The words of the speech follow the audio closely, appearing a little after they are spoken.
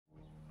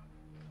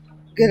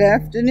Good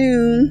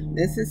afternoon.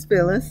 This is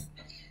Phyllis.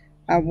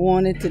 I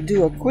wanted to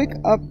do a quick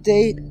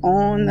update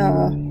on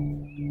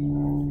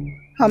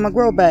how my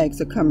grow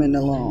bags are coming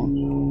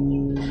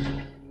along.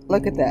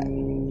 Look at that.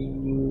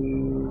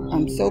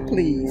 I'm so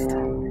pleased.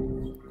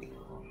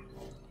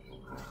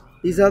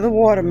 These are the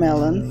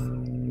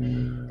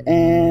watermelons.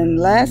 And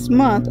last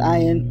month I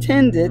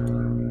intended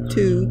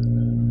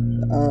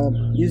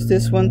to use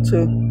this one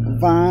to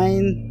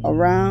vine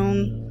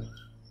around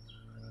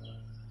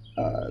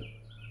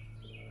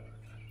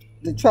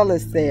the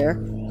trellis there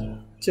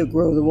to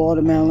grow the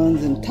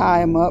watermelons and tie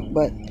them up,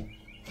 but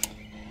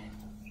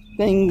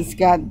things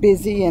got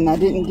busy and I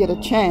didn't get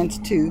a chance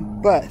to.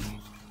 But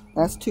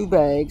that's 2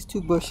 bags,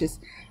 2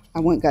 bushes. I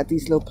went and got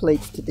these little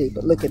plates today,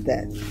 but look at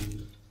that.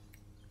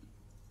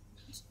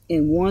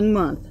 In 1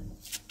 month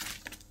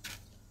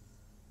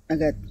I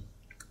got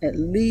at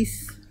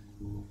least,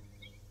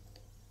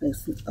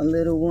 there's a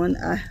little one,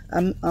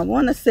 I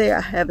want to say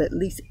I have at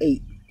least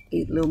 8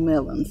 little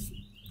melons,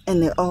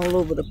 and they're all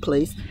over the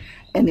place.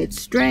 And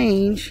it's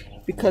strange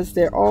because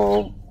they're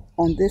all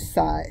on this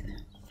side.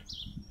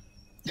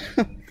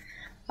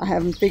 I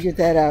haven't figured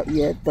that out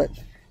yet, but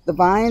the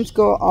vines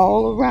go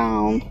all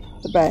around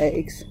the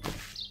bags.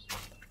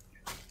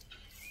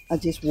 I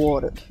just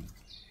watered.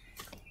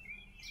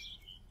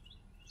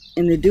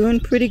 And they're doing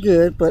pretty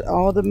good, but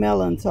all the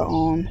melons are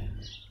on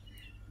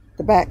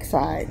the back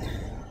side.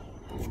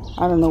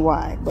 I don't know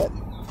why, but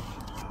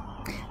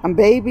I'm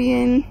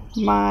babying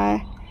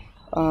my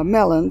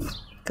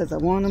melons because I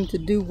want them to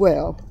do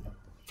well.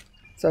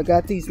 So I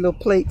got these little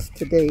plates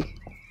today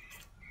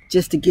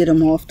just to get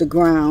them off the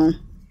ground.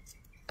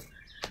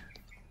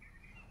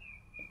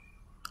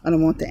 I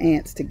don't want the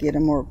ants to get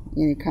them or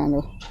any kind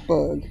of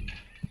bug.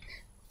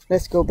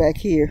 Let's go back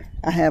here.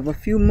 I have a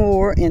few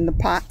more in the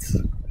pots.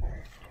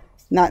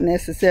 Not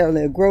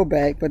necessarily a grow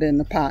bag, but in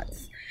the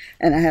pots.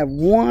 And I have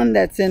one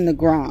that's in the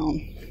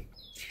ground.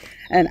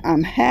 And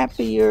I'm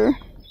happier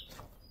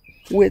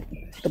with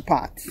the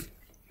pots.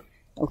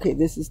 Okay,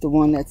 this is the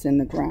one that's in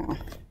the ground.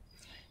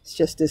 It's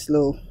just this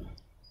little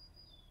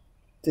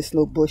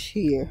bush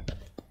here.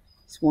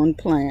 It's one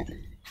plant.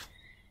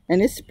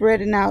 And it's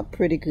spreading out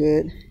pretty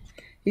good.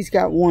 He's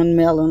got one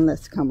melon.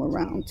 Let's come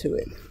around to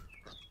it.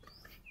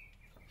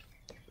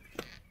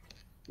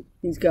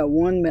 He's got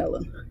one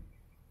melon.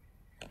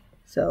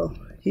 So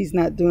he's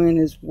not doing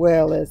as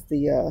well as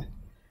the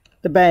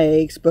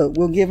bags, but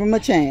we'll give him a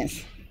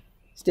chance.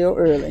 Still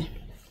early.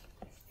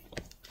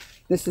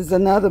 This is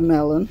another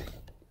melon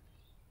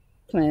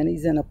plant.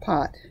 He's in a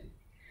pot.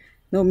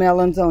 No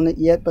melons on it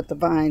yet, but the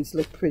vines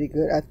look pretty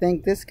good. I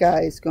think this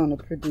guy is going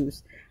to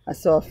produce. I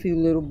saw a few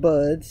little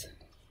buds.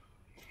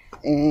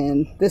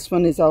 And this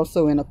one is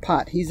also in a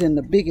pot. He's in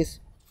the biggest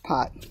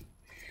pot.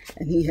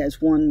 And he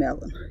has one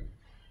melon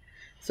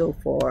so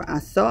far. I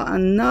saw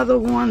another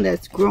one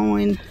that's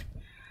growing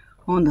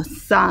on the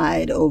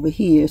side over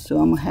here. So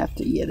I'm going to have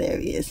to, yeah, there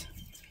he is.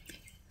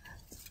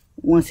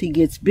 Once he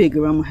gets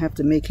bigger, I'm going to have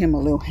to make him a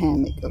little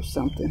hammock or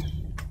something.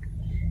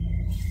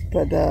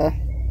 But,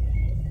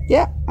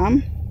 yeah,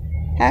 I'm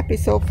happy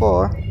so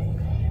far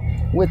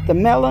with the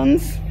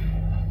melons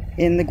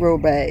in the grow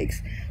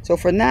bags. So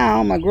for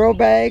now, my grow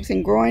bags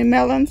and growing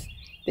melons,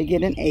 they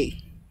get an A.